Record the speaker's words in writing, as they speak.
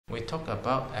We talked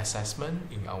about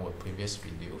assessment in our previous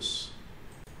videos.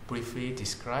 Briefly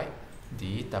describe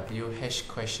the WH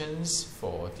questions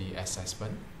for the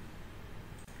assessment.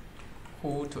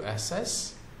 Who to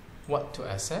assess, what to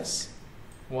assess,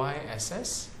 why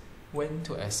assess, when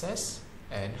to assess,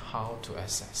 and how to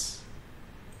assess.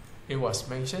 It was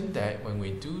mentioned that when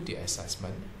we do the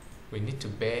assessment, we need to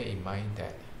bear in mind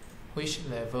that which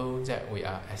level that we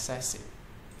are assessing,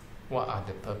 what are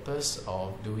the purpose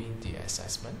of doing the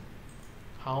assessment,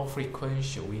 how frequent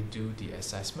should we do the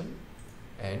assessment,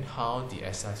 and how the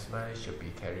assessment should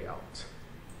be carried out.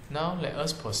 Now let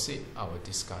us proceed our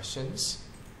discussions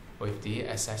with the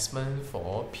assessment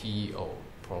for PEO,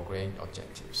 Program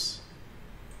Objectives.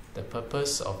 The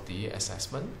purpose of the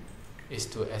assessment is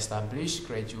to establish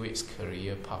graduates'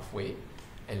 career pathway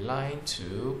aligned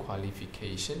to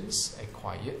qualifications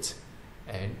acquired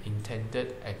and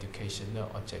intended educational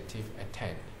objective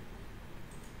attained.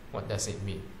 What does it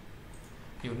mean?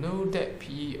 You know that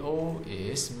PEO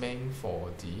is meant for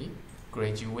the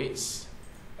graduates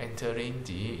entering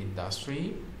the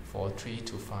industry for 3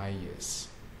 to 5 years.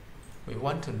 We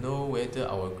want to know whether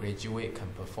our graduate can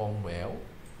perform well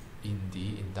in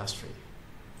the industry,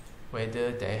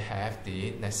 whether they have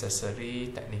the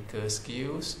necessary technical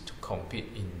skills to compete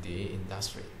in the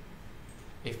industry.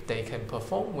 If they can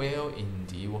perform well in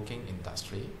the working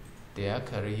industry, their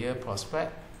career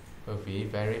prospect will be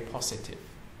very positive.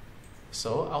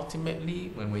 So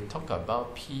ultimately, when we talk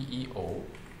about PEO,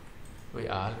 we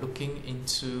are looking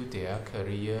into their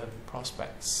career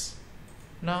prospects.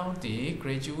 Now, the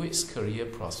graduate's career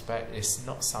prospect is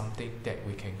not something that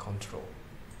we can control.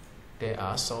 There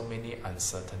are so many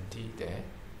uncertainties there.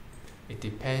 It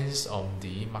depends on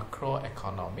the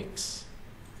macroeconomics,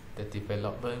 the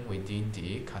development within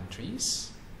the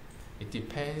countries. It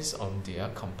depends on their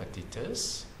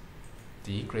competitors,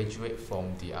 the graduate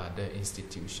from the other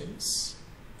institutions.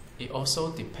 It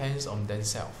also depends on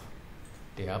themselves,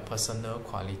 their personal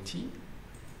quality,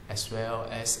 as well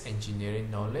as engineering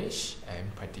knowledge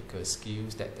and practical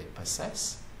skills that they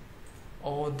possess.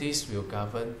 All this will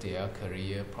govern their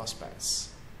career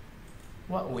prospects.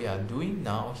 What we are doing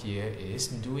now here is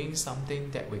doing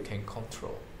something that we can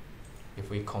control. If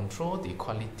we control the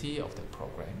quality of the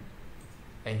program,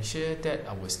 ensure that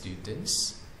our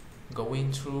students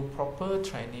going through proper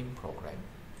training program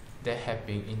that have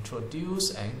been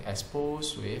introduced and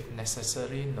exposed with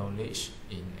necessary knowledge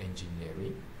in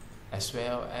engineering, as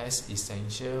well as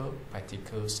essential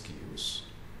practical skills.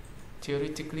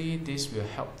 Theoretically, this will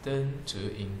help them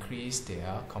to increase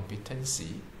their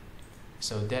competency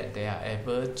so that they are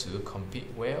able to compete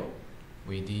well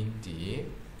within the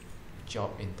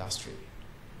job industry.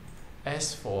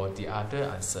 As for the other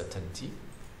uncertainty,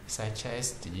 such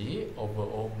as the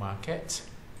overall market,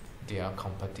 their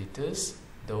competitors,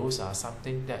 those are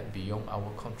something that beyond our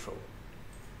control.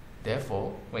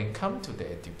 Therefore, when it comes to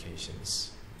the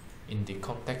educations, in the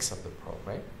context of the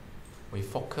program, we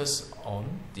focus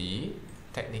on the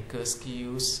technical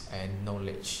skills and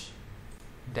knowledge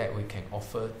that we can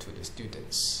offer to the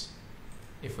students.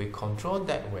 If we control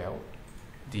that well,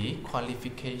 the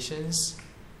qualifications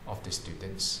of the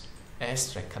students,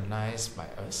 as recognized by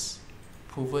us,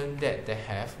 proven that they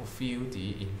have fulfilled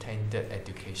the intended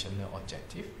educational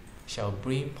objective, shall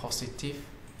bring positive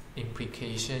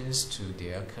implications to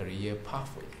their career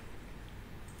pathway.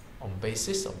 On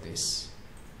basis of this,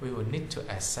 we will need to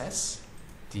assess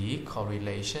the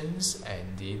correlations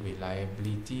and the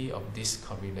reliability of these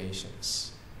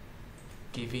correlations.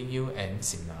 Giving you an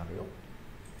scenario,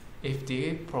 if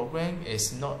the program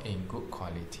is not in good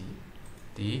quality,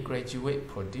 the graduate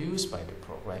produced by the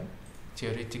program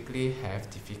theoretically have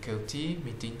difficulty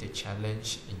meeting the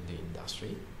challenge in the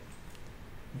industry.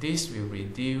 This will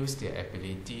reduce their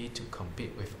ability to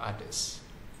compete with others,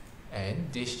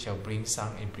 and this shall bring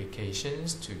some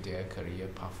implications to their career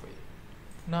pathway.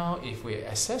 Now, if we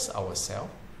assess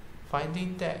ourselves,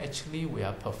 finding that actually we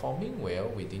are performing well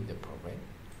within the program,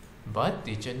 but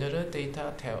the general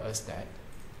data tell us that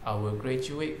our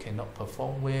graduate cannot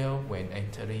perform well when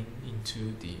entering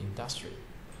into the industry.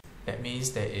 That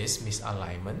means there is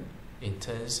misalignment in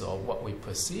terms of what we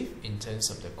perceive in terms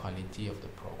of the quality of the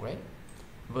program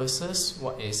versus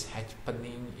what is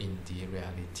happening in the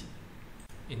reality.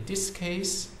 In this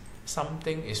case,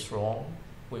 something is wrong.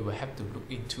 We will have to look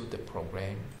into the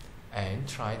program and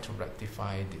try to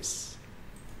rectify this.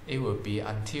 It will be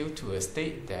until to a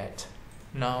state that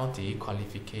now the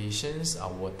qualifications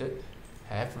awarded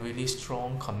have really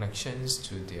strong connections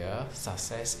to their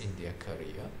success in their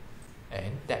career,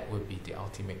 and that will be the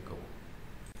ultimate goal.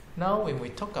 Now, when we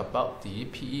talk about the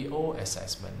PEO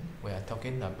assessment, we are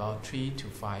talking about 3 to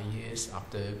 5 years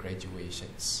after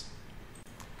graduations.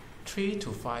 3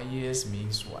 to 5 years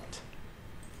means what?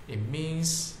 It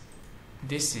means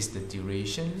this is the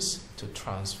durations to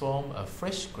transform a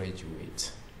fresh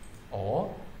graduate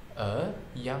or a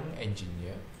young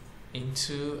engineer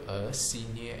into a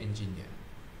senior engineer.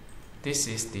 This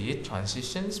is the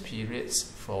transitions periods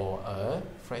for a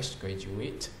fresh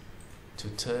graduate to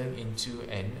turn into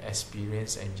an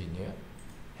experienced engineer,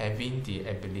 having the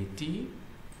ability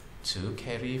to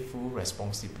carry full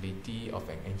responsibility of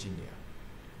an engineer.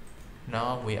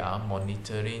 Now we are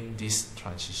monitoring this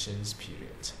transitions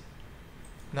period.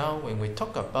 Now when we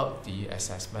talk about the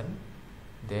assessment,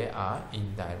 there are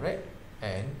indirect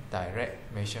and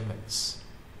direct measurements.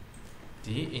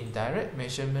 The indirect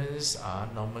measurements are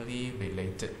normally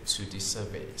related to the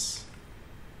surveys.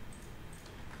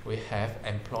 We have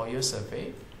employer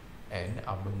survey and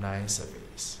alumni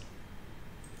surveys.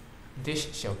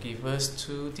 This shall give us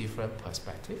two different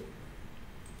perspectives.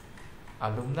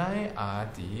 Alumni are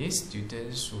the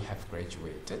students who have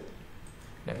graduated.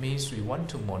 That means we want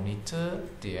to monitor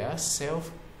their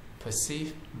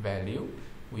self-perceived value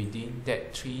within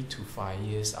that 3 to 5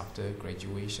 years after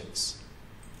graduations.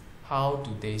 How do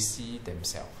they see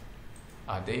themselves?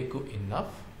 Are they good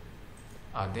enough?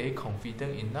 Are they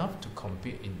confident enough to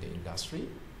compete in the industry?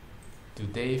 Do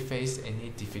they face any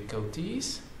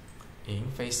difficulties in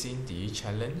facing the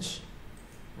challenge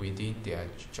within their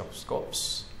job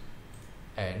scopes?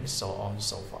 And so on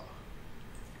so forth.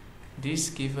 This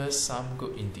gives us some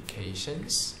good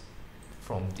indications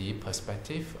from the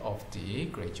perspective of the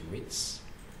graduates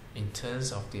in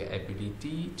terms of their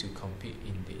ability to compete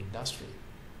in the industry.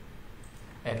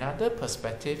 Another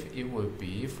perspective, it will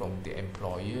be from the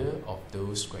employer of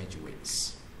those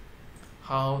graduates.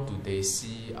 How do they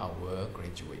see our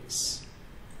graduates?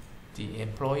 The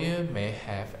employer may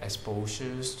have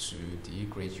exposures to the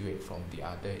graduate from the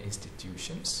other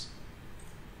institutions.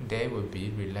 There will be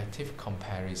relative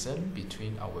comparison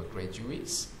between our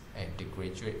graduates and the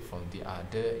graduate from the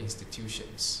other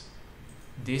institutions.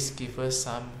 This gives us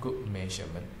some good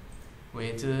measurement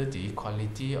whether the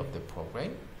quality of the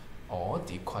program or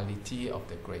the quality of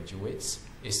the graduates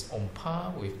is on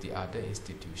par with the other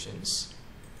institutions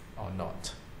or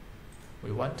not.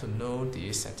 We want to know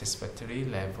the satisfactory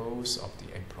levels of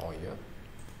the employer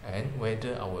and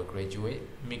whether our graduate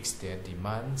meets their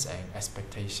demands and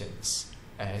expectations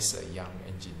as young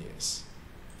engineers.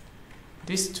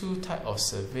 These two types of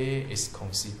survey is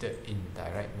considered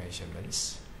indirect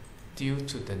measurements due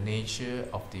to the nature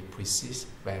of the precise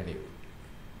value.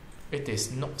 It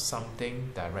is not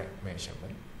something direct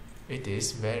measurement. It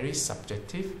is very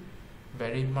subjective,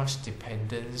 very much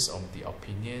dependent on the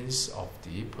opinions of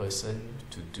the person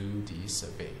to do the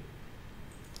survey.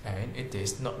 And it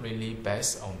is not really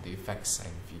based on the facts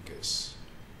and figures.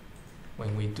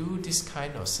 When we do this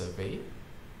kind of survey,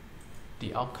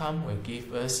 the outcome will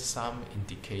give us some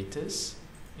indicators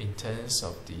in terms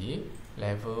of the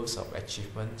levels of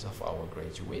achievement of our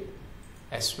graduate,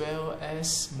 as well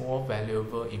as more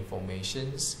valuable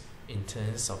information in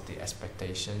terms of the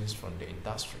expectations from the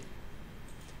industry.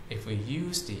 If we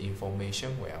use the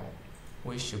information well,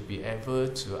 we should be able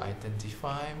to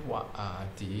identify what are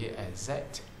the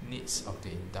exact needs of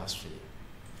the industry.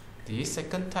 The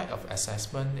second type of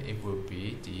assessment, it will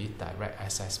be the direct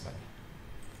assessment.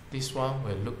 This one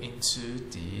will look into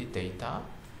the data,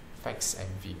 facts and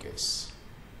figures,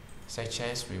 such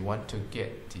as we want to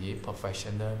get the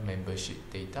professional membership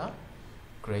data,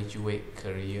 graduate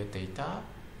career data,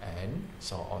 and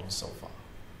so on and so forth.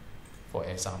 For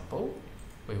example,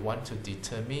 we want to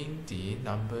determine the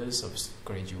numbers of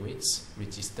graduates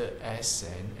registered as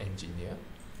an engineer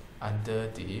under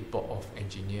the Board of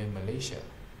Engineers Malaysia.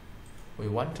 We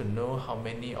want to know how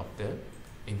many of them,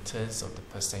 in terms of the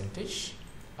percentage,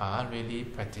 are really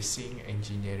practicing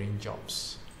engineering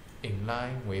jobs in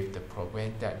line with the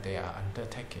program that they are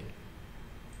undertaking.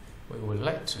 We would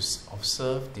like to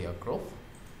observe their growth,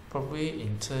 probably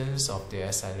in terms of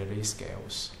their salary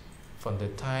scales, from the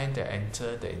time they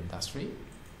enter the industry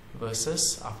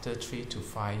versus after 3 to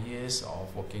 5 years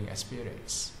of working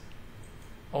experience.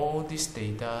 All these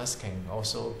data can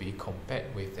also be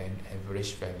compared with an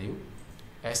average value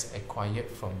as acquired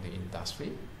from the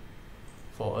industry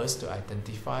for us to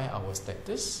identify our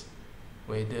status,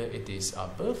 whether it is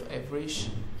above average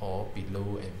or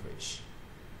below average.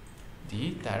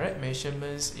 The direct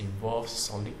measurements involve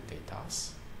solid data,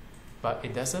 but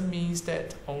it doesn't mean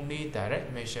that only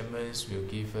direct measurements will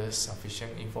give us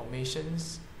sufficient information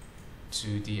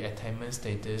to the attainment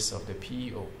status of the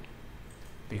PEO.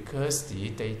 Because the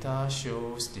data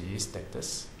shows the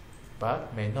status,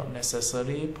 but may not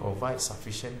necessarily provide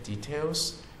sufficient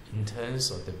details in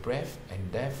terms of the breadth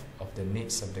and depth of the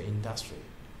needs of the industry.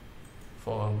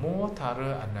 For a more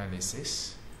thorough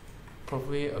analysis,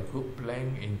 probably a good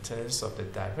blend in terms of the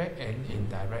direct and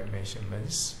indirect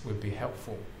measurements will be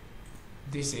helpful.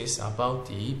 This is about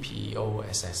the PEO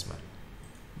assessment.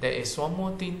 There is one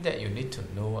more thing that you need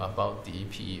to know about the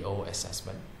PEO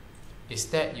assessment, is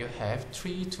that you have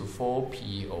 3 to 4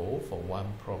 PEO for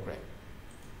one program.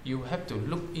 You have to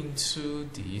look into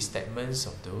the statements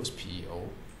of those PEO,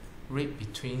 read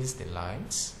between the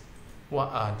lines, what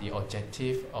are the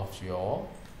objectives of your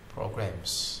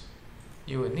programs.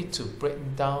 You will need to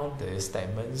break down the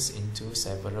statements into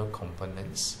several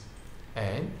components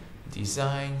and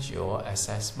design your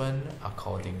assessment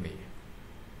accordingly.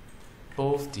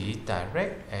 Both the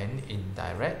direct and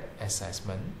indirect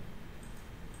assessment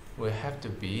will have to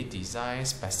be designed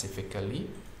specifically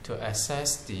to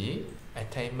assess the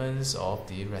attainments of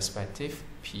the respective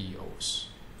PEOs.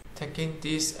 Taking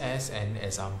this as an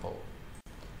example,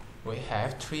 we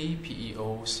have 3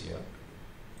 PEOs here.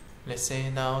 Let's say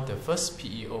now the first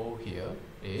PEO here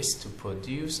is to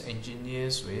produce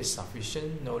engineers with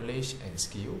sufficient knowledge and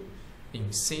skill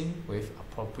in sync with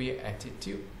appropriate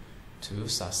attitude to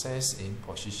success in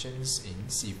positions in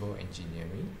civil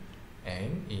engineering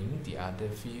and in the other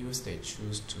fields they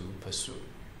choose to pursue.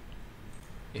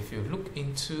 If you look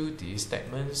into the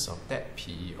statements of that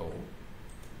PEO,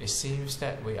 it seems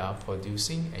that we are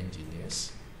producing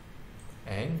engineers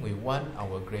and we want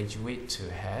our graduate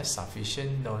to have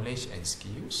sufficient knowledge and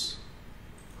skills,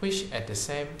 which at the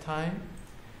same time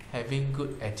having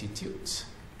good attitudes,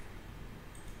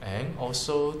 and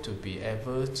also to be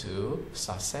able to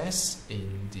success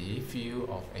in the field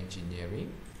of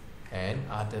engineering and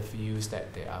other fields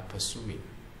that they are pursuing.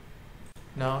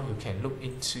 Now you can look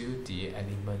into the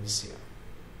elements here.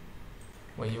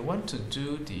 When you want to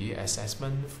do the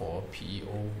assessment for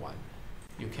PEO 1,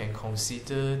 you can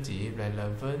consider the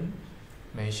relevant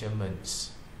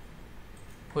measurements,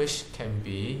 which can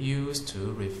be used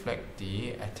to reflect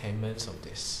the attainments of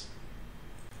this.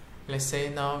 Let's say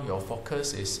now your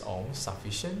focus is on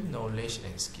sufficient knowledge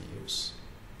and skills.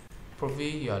 Probably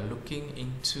you are looking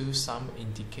into some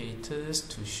indicators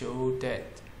to show that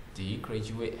the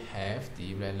graduate have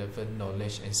the relevant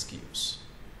knowledge and skills.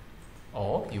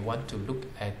 Or you want to look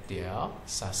at their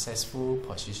successful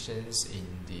positions in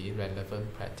the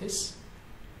relevant practice.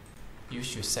 You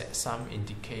should set some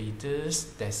indicators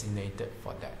designated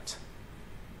for that.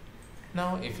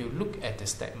 Now if you look at the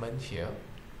statement here,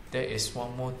 there is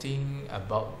one more thing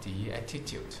about the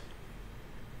attitude.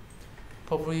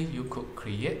 Probably you could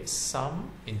create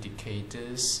some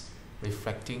indicators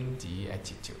reflecting the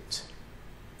attitude.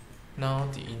 Now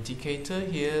the indicator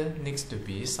here needs to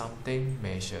be something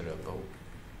measurable.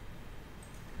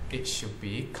 It should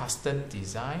be custom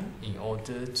designed in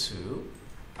order to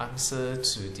answer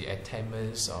to the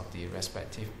attainments of the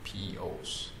respective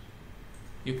PEOs.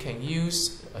 You can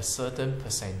use a certain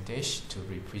percentage to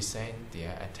represent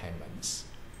their attainments.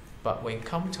 But when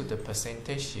come to the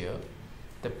percentage here,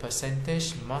 the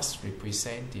percentage must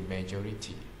represent the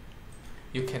majority.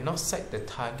 You cannot set the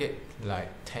target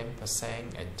like 10%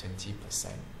 and 20%.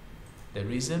 The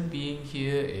reason being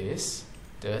here is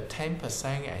the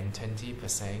 10% and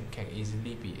 20% can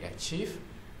easily be achieved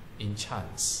in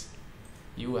chance.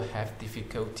 You will have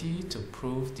difficulty to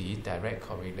prove the direct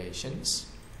correlations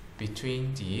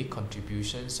between the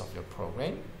contributions of your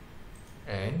program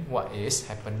and what is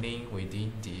happening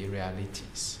within the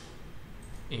realities.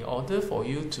 In order for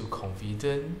you to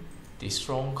confident the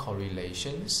strong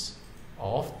correlations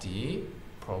of the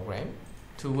program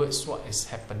towards what is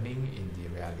happening in the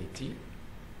reality,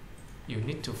 you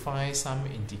need to find some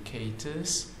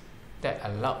indicators that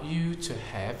allow you to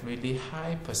have really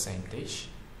high percentage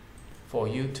for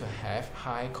you to have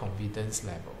high confidence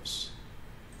levels.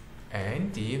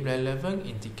 And the relevant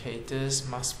indicators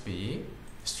must be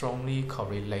strongly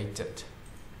correlated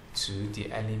to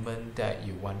the element that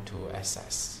you want to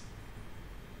assess.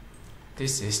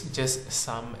 This is just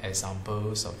some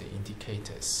examples of the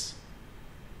indicators.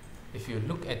 If you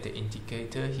look at the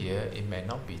indicator here, it may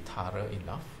not be thorough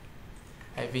enough.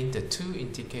 Having the 2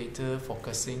 indicators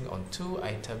focusing on 2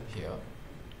 items here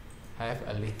have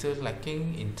a little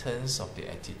lacking in terms of the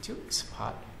attitudes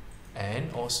part.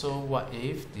 And also, what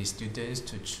if the students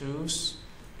to choose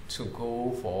to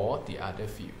go for the other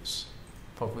fields?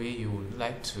 Probably you would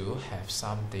like to have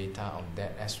some data on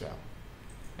that as well.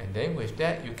 And then with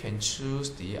that, you can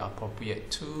choose the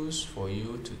appropriate tools for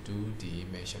you to do the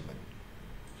measurement.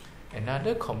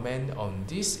 Another comment on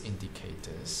these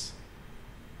indicators,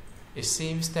 it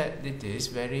seems that it is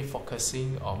very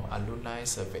focusing on alumni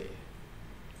survey.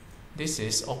 This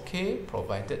is okay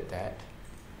provided that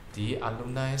the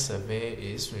alumni survey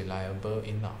is reliable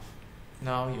enough.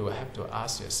 Now you will have to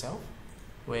ask yourself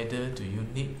whether do you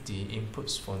need the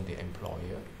inputs from the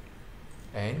employer,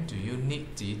 and do you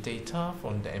need the data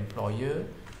from the employer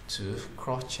to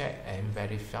cross-check and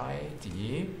verify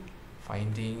the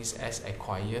findings as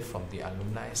acquired from the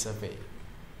alumni survey?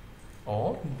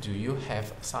 Or do you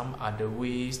have some other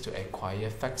ways to acquire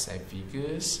facts and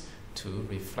figures to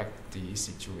reflect the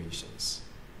situations?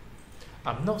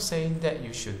 I'm not saying that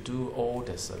you should do all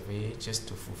the survey just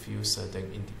to fulfill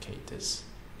certain indicators.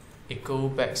 It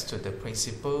goes back to the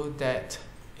principle that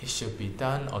it should be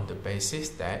done on the basis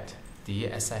that the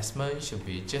assessment should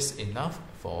be just enough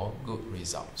for good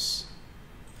results.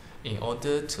 In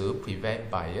order to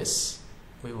prevent bias,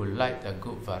 we would like a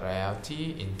good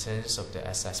variety in terms of the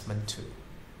assessment too.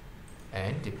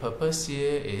 And the purpose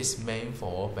here is meant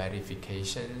for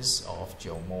verifications of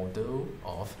your model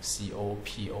of CO,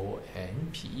 PO,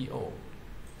 and PEO.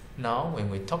 Now, when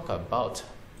we talk about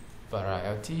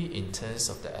variety in terms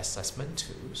of the assessment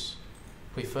tools,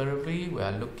 preferably we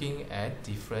are looking at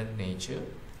different nature,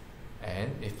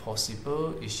 and if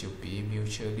possible, it should be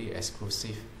mutually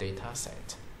exclusive data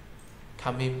set.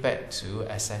 Coming back to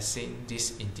assessing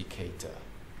this indicator,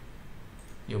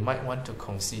 you might want to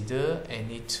consider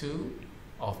any two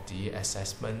of the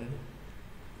assessment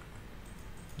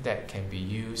that can be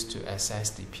used to assess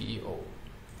the PEO.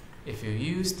 If you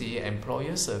use the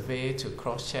employer survey to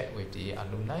cross-check with the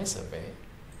alumni survey,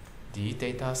 the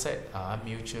data sets are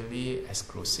mutually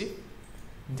exclusive.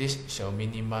 This shall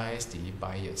minimize the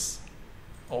bias.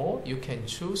 Or you can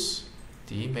choose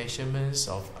the measurements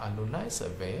of alumni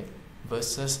survey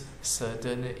versus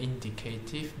certain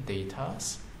indicative data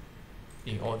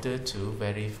in order to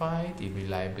verify the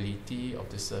reliability of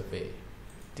the survey.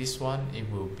 This one,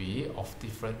 it will be of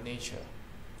different nature.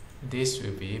 This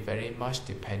will be very much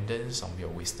dependent on your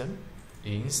wisdom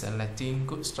in selecting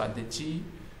good strategy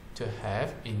to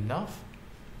have enough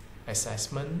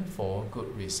assessment for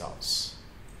good results.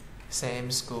 Same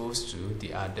goes to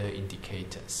the other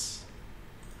indicators.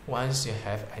 Once you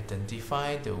have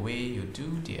identified the way you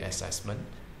do the assessment,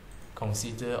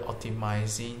 consider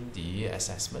optimizing the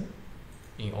assessment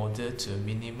in order to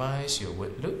minimize your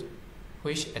workload,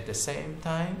 which at the same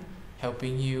time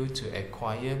helping you to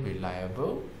acquire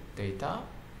reliable data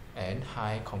and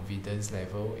high confidence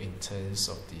level in terms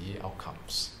of the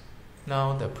outcomes.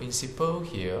 Now, the principle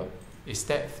here is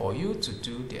that for you to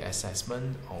do the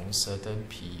assessment on certain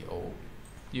PEO,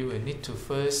 you will need to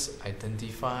first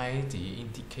identify the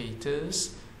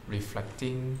indicators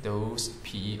reflecting those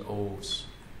PEOs.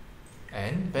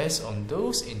 And based on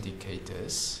those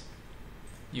indicators,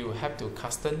 you have to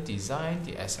custom design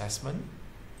the assessment,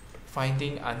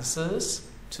 finding answers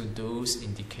to those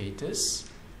indicators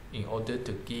in order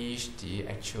to gauge the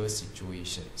actual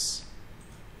situations.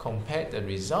 Compare the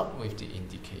result with the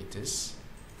indicators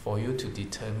for you to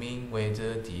determine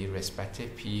whether the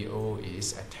respective PEO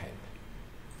is attained.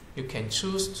 You can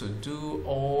choose to do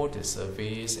all the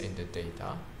surveys and the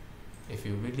data if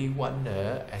you really want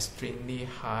an extremely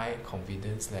high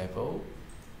confidence level,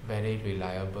 very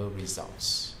reliable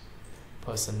results.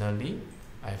 Personally,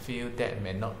 I feel that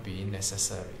may not be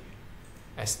necessary.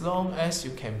 As long as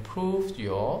you can prove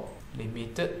your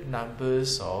limited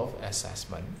numbers of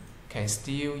assessment can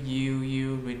still yield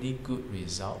you really good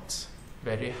results,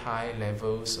 very high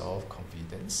levels of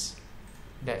confidence,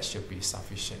 that should be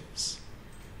sufficient.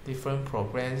 Different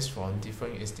programs from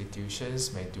different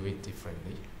institutions may do it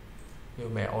differently. You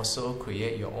may also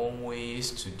create your own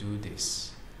ways to do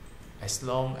this, as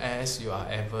long as you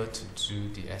are able to do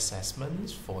the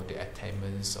assessments for the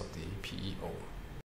attainments of the PEO.